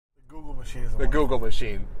machine is The Google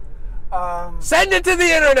machine. Um, Send it to the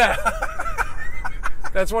internet!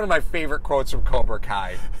 That's one of my favorite quotes from Cobra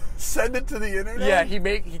Kai. Send it to the internet? Yeah,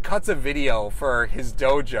 he cuts a video for his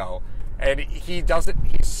dojo, and he's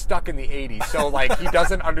stuck in the 80s, so like he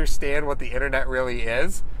doesn't understand what the internet really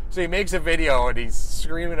is. So he makes a video and he's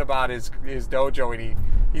screaming about his dojo, and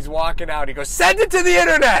he's walking out and he goes, "Send it to the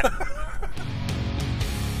internet!"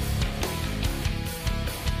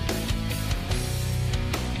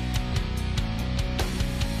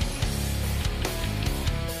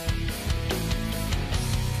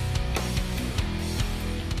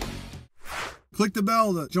 Click the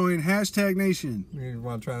bell to join #Nation. You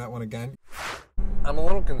want to try that one again? I'm a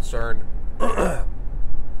little concerned.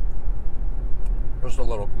 Just a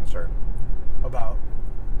little concerned. About?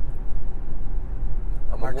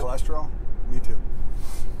 My cholesterol? Me too.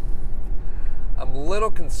 I'm a little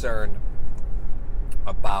concerned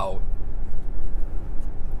about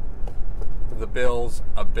the Bills'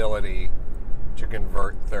 ability to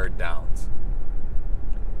convert third downs.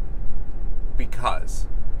 Because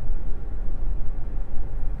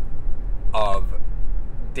of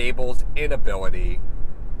Daboll's inability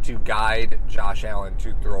to guide Josh Allen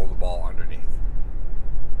to throw the ball underneath.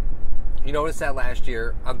 You notice that last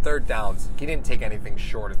year on third downs, he didn't take anything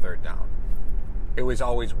short of third down. It was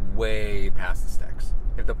always way past the sticks.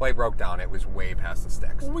 If the play broke down, it was way past the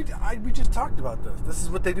sticks. Well, we just talked about this. This is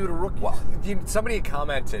what they do to rookies. Well, somebody had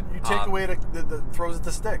commented. You take away the throws at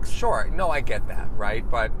the sticks. Sure. No, I get that, right?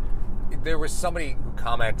 But there was somebody who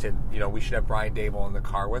commented, we should have Brian Daboll in the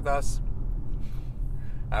car with us.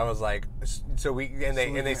 I was like, and the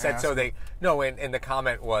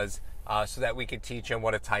comment was, so that we could teach him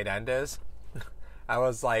what a tight end is. I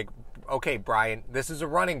was like, okay, Brian, this is a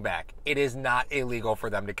running back. It is not illegal for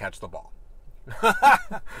them to catch the ball.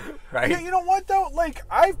 Right? Yeah, you know what, though? Like,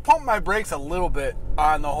 I've pumped my brakes a little bit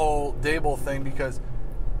on the whole Daboll thing because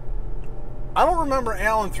I don't remember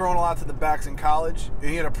Allen throwing a lot to the backs in college, and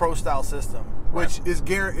he had a pro-style system, which is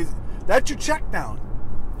guaranteed. That's your check down.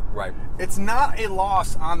 Right. It's not a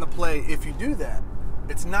loss on the play if you do that.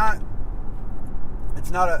 The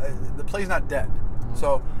play's not dead. Mm-hmm.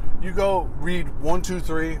 So you go read 1, 2,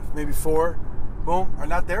 3, maybe 4, boom, are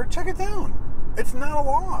not there, check it down. It's not a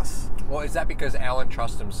loss. Well, is that because Allen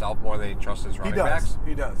trusts himself more than he trusts his running backs?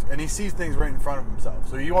 He does. And he sees things right in front of himself.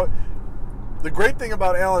 So the great thing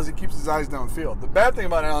about Allen is he keeps his eyes downfield. The bad thing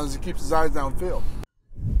about Allen is he keeps his eyes downfield.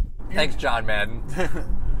 Thanks, John Madden.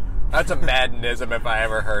 That's a Maddenism if I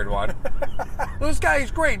ever heard one. Well, this guy, he's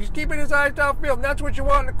great. He's keeping his eyes downfield, and that's what you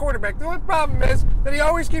want in a quarterback. The only problem is that he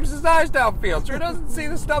always keeps his eyes downfield, so he doesn't see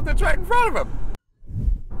the stuff that's right in front of him.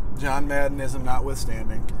 John Maddenism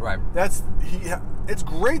notwithstanding. Right. It's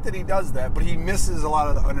great that he does that, but he misses a lot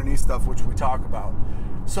of the underneath stuff, which we talk about.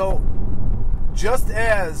 So, just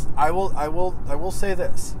as I will say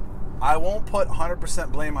this, I won't put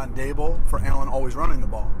 100% blame on Daboll for Allen always running the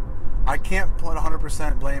ball. I can't put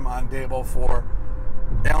 100% blame on Daboll for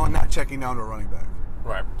Allen not checking down to a running back.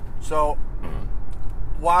 Right. So,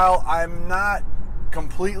 while I'm not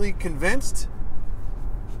completely convinced,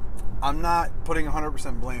 I'm not putting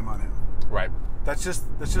 100% blame on him. Right. That's just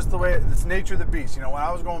the way it's nature of the beast. When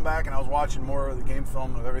I was going back and I was watching more of the game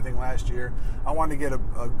film of everything last year, I wanted to get a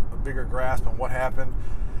bigger grasp on what happened.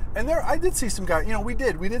 And I did see some guys, we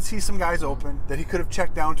did see some guys open that he could have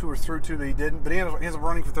checked down to or through to that he didn't, but he ends up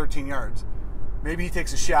running for 13 yards. Maybe he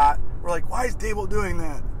takes a shot. We're like, why is Daboll doing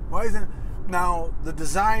that? Why isn't... Now, the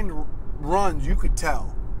designed runs, you could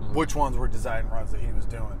tell which ones were designed runs that he was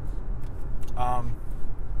doing.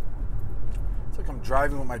 It's like I'm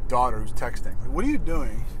driving with my daughter who's texting. Like, what are you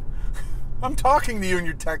doing? I'm talking to you and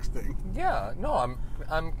you're texting. Yeah, no,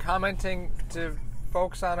 I'm commenting to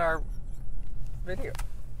folks on our video.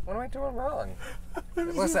 What am I doing wrong?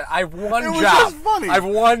 Listen, I have one job. It was just funny. I have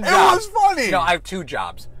one job. It was funny. No, I have 2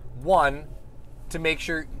 jobs. One, to make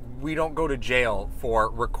sure we don't go to jail for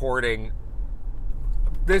recording.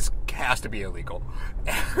 This has to be illegal.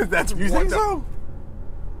 That's you think so?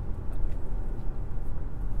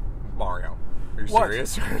 Mario, are you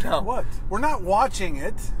serious right now? What? We're not watching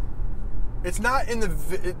it. It's not in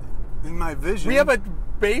my vision. We have a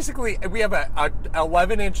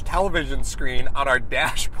 11-inch television screen on our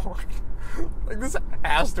dashboard. Like, this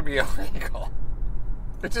has to be illegal.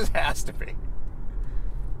 It just has to be.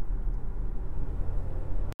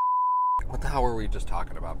 What the hell were we just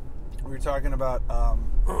talking about? We were talking about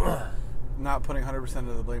not putting 100%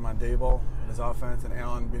 of the blame on Daboll and his offense, and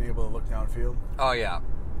Allen being able to look downfield. Oh, yeah.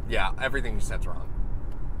 Yeah, everything you said's wrong.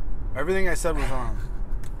 Everything I said was wrong.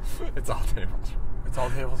 It's all Daboll's. It's all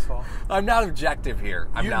Daboll's fault. I'm not objective here.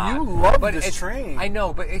 I'm not. You love but this train. I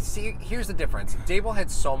know, but see, here's the difference. Daboll had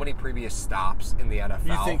so many previous stops in the NFL.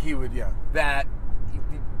 You think he would, yeah. That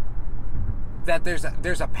there's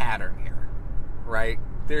a pattern here, right?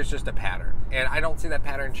 There's just a pattern. And I don't see that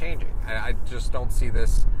pattern changing. I just don't see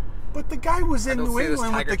this. But the guy was in New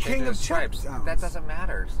England with the king of chips. That doesn't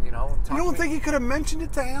matter, you know. You don't think he could have mentioned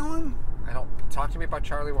it to Allen? I don't. Talk to me about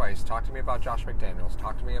Charlie Weiss. Talk to me about Josh McDaniels.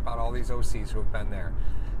 Talk to me about all these OCs who have been there.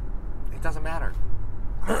 It doesn't matter.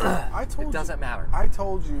 I told you. It doesn't matter. I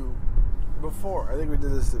told you before. I think we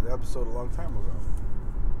did this episode a long time ago.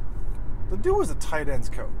 The dude was a tight ends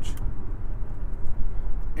coach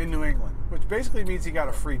in New England, which basically means he got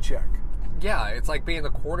a free check. Yeah, it's like being the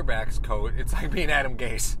quarterback's coach. It's like being Adam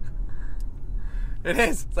Gase. It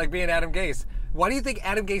is. It's like being Adam Gase. Why do you think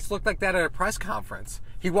Adam Gase looked like that at a press conference?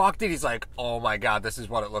 He walked in, he's like, oh my God, this is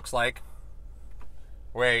what it looks like.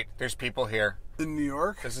 Wait, there's people here. In New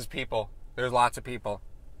York? This is people. There's lots of people.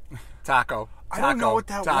 Taco. I don't know what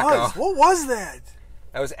that was. What was that?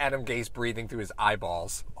 That was Adam Gase breathing through his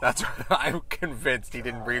eyeballs. That's what I'm convinced he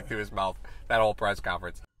didn't breathe through his mouth that whole press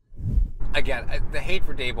conference. Again, the hate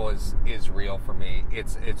for Daboll is real for me.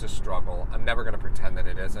 It's a struggle. I'm never going to pretend that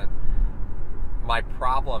it isn't. My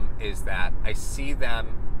problem is that I see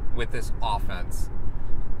them with this offense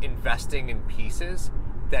investing in pieces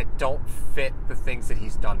that don't fit the things that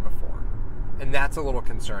he's done before. And that's a little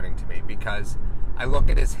concerning to me because I look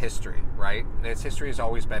at his history, right? And his history has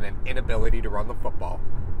always been an inability to run the football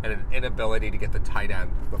and an inability to get the tight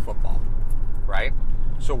end the football, right?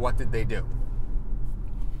 So what did they do?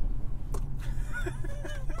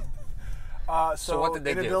 So what did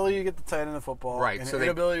they do? Inability to get the tight end of the football, right? And so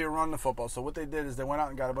inability to run the football. So what they did is they went out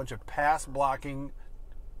and got a bunch of pass blocking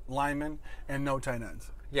linemen and no tight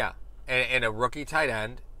ends. Yeah, and a rookie tight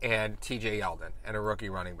end and T.J. Yeldon and a rookie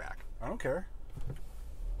running back. I don't care.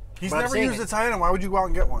 He's never used a tight end. Why would you go out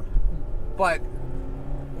and get one? But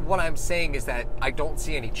what I'm saying is that I don't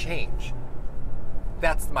see any change.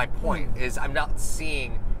 That's my point. Is I'm not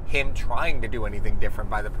seeing him trying to do anything different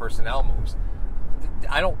by the personnel moves.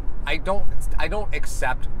 I don't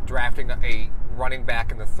accept drafting a running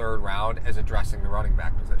back in the third round as addressing the running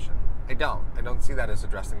back position. I don't see that as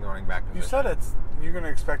addressing the running back position. You said you're going to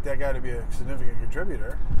expect that guy to be a significant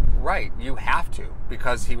contributor. Right. You have to,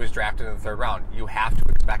 because he was drafted in the third round. You have to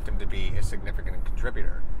expect him to be a significant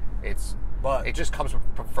contributor. It just comes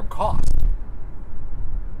from cost.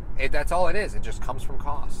 That's all it is. It just comes from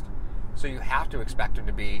cost. So you have to expect him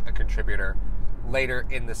to be a contributor later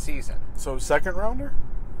in the season. So second rounder?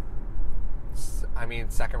 I mean,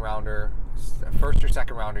 second rounder, first or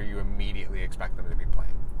second rounder, you immediately expect them to be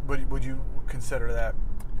playing. But would you consider that?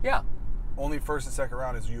 Yeah. Only first and second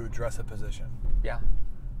round is you address a position. Yeah.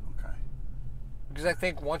 Okay. Because I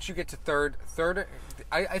think once you get to third,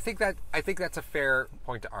 I think that's a fair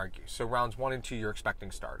point to argue. So rounds 1 and 2, you're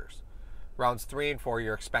expecting starters. Rounds 3 and 4,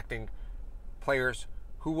 you're expecting players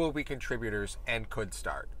who will be contributors and could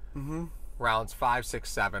start. Mm-hmm. Rounds 5, 6,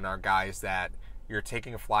 7 are guys that you're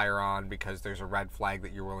taking a flyer on because there's a red flag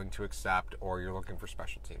that you're willing to accept, or you're looking for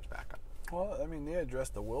special teams backup. Well, I mean, they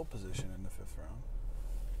addressed the will position in the 5th round.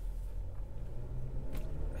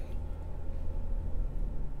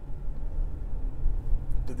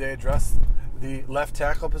 Did they address the left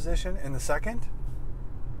tackle position in the 2nd?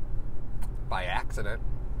 By accident.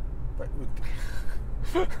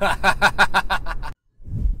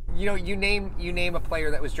 You name a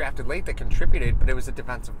player that was drafted late that contributed, but it was a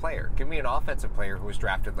defensive player. Give me an offensive player who was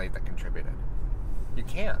drafted late that contributed. You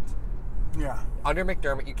can't. Yeah. Under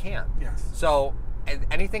McDermott, you can't. Yes. So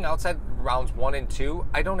anything outside rounds 1 and 2,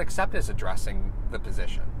 I don't accept as addressing the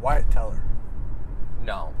position. Wyatt Teller.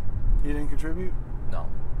 No. He didn't contribute? No.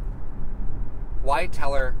 Wyatt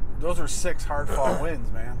Teller. Those are 6 hard-fought wins,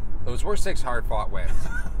 man. Those were 6 hard-fought wins.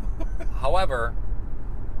 However,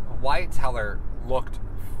 Wyatt Teller looked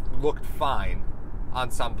fine on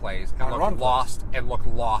some plays and looked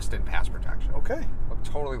lost in pass protection. Okay. Looked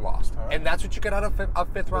totally lost. Right. And that's what you get out of a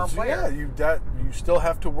 5th round player. Yeah, you still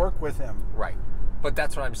have to work with him. Right. But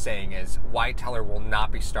that's what I'm saying is Wyatt Teller will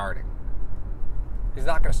not be starting. He's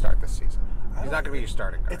not going to start this season. He's not going to be your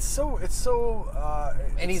starting guard. And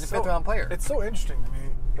he's a 5th round player. It's so interesting to me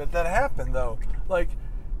that happened, though. Like,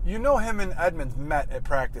 him and Edmonds met at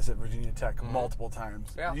practice at Virginia Tech multiple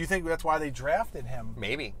times. Yeah. Do you think that's why they drafted him?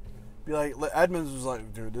 Maybe. Be like, Edmonds was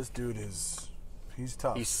like, dude, this dude he's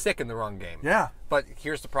tough. He's sick in the run game. Yeah. But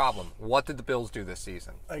here's the problem. What did the Bills do this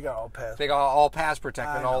season? They got all pass. They got all pass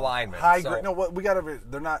protecting, all linemen. No, what we got to.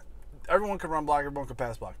 They're not. Everyone can run block. Everyone can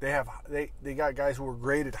pass block. They got guys who were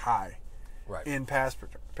graded high, right, in pass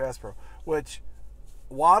pro. Which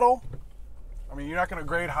Waddle, I mean, you're not going to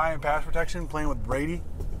grade high in pass protection playing with Brady.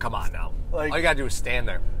 Come on now. Like, all you got to do is stand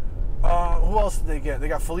there. Who else did they get? They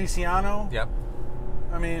got Feliciano. Yep.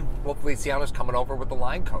 I mean, well, Feliciano's coming over with the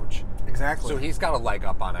line coach. Exactly. So he's got a leg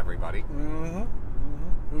up on everybody.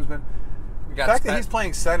 Who's been? The fact that he's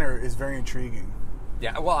playing center is very intriguing.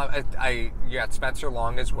 Yeah. Well, you got Spencer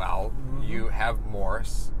Long as well. You have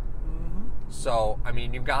Morris. So I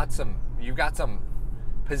mean, you've got some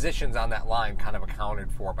positions on that line kind of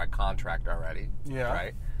accounted for by contract already. Yeah.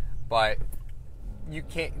 Right. But you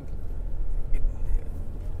can't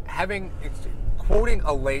quoting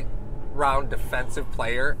a late round defensive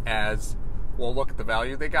player as, well, look at the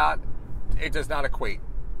value they got. It does not equate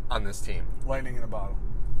on this team. Lightning in a bottle.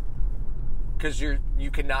 Because you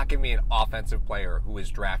cannot give me an offensive player who was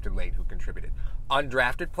drafted late who contributed.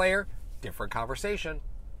 Undrafted player, different conversation.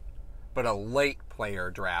 But a late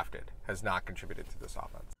player drafted has not contributed to this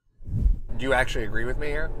offense. Do you actually agree with me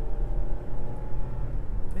here?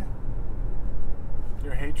 Yeah.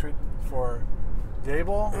 Your hatred for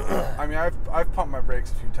Daboll? I mean, I've pumped my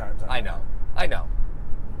brakes a few times. I know.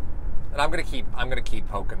 And I'm gonna keep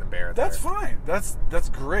poking the bear. That's fine. That's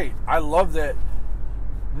great. I love that.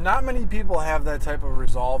 Not many people have that type of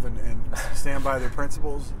resolve and stand by their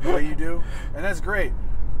principles the way you do, and that's great.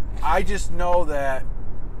 I just know that,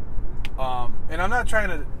 and I'm not trying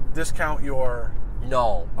to discount your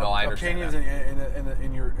I opinions understand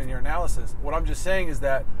in your analysis. What I'm just saying is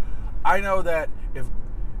that I know that if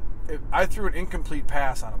I threw an incomplete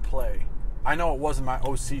pass on a play, I know it wasn't my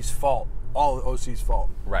OC's fault. All the OC's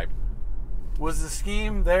fault. Right. Was the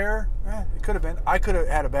scheme there? It could have been. I could have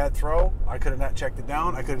had a bad throw. I could have not checked it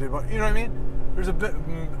down. I could have did. You know what I mean? There's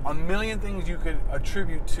a million things you could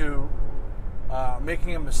attribute to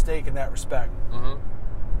making a mistake in that respect.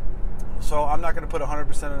 So I'm not going to put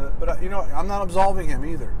 100% of it. But I'm not absolving him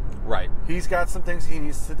either. Right. He's got some things he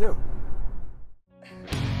needs to do.